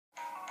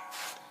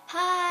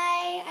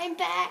Hi, I'm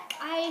back.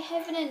 I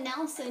have an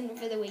announcement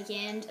for the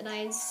weekend and I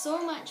had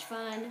so much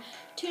fun.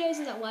 2 days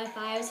without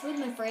Wi-Fi, I was with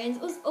my friends,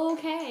 it was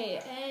okay.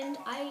 And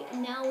I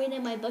now went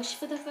in my bush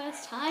for the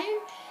first time.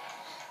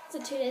 So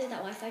 2 days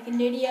without Wi-Fi, I can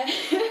do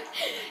it.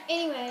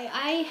 Anyway,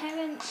 I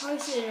haven't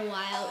posted in a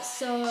while,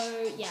 so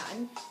yeah.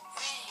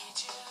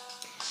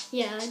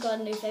 I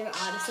got a new favourite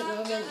artist at the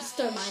moment, just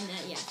don't mind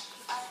that, yeah.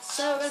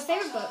 So my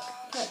favourite book,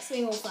 Perks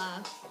Being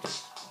Wallflower.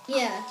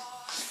 Yeah.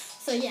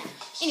 So yeah,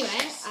 anyway,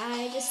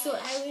 I just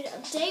thought I would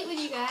update with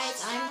you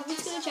guys. I'm probably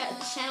just going to chat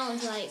this channel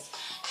into like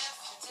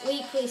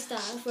weekly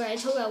stuff where I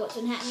talk about what's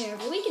been happening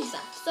over the week and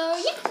stuff. So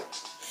yeah,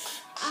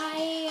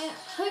 I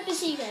hope to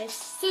see you guys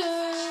soon.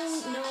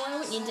 No, I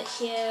won't end it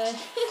here.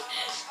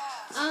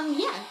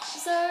 Yeah,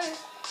 so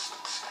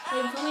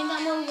comment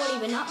down below what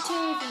you've been up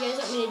to. If you guys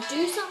want me to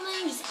do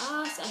something, just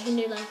ask. I can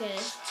do like a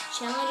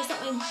challenge or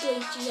something.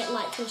 Please get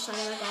like to shine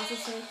my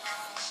glasses soon.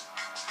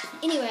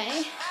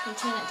 Anyway, I'll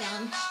turn it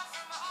down.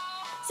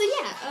 So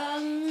yeah,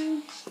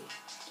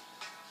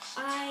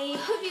 I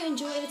hope you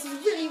enjoy. This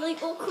is really, really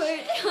awkward.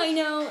 I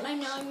know,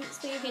 I'm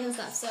speaking and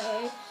stuff.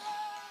 So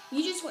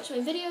you just watched my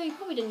video. You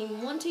probably didn't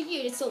even want to.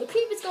 You just saw the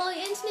creepers go on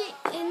the internet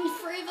and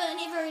forever and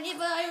ever and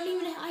ever.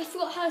 I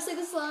forgot how to say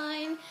this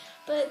line.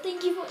 But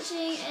thank you for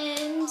watching,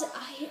 and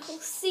I will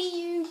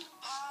see you.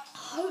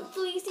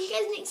 Hopefully, see you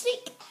guys next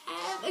week.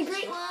 Have a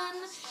great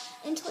one.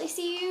 Until I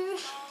see you.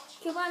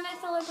 Goodbye, my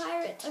fellow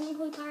pirates. I'm gonna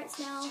call you pirates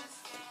now.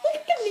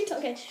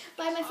 Okay,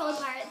 bye, my fellow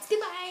pirates.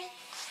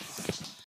 Goodbye.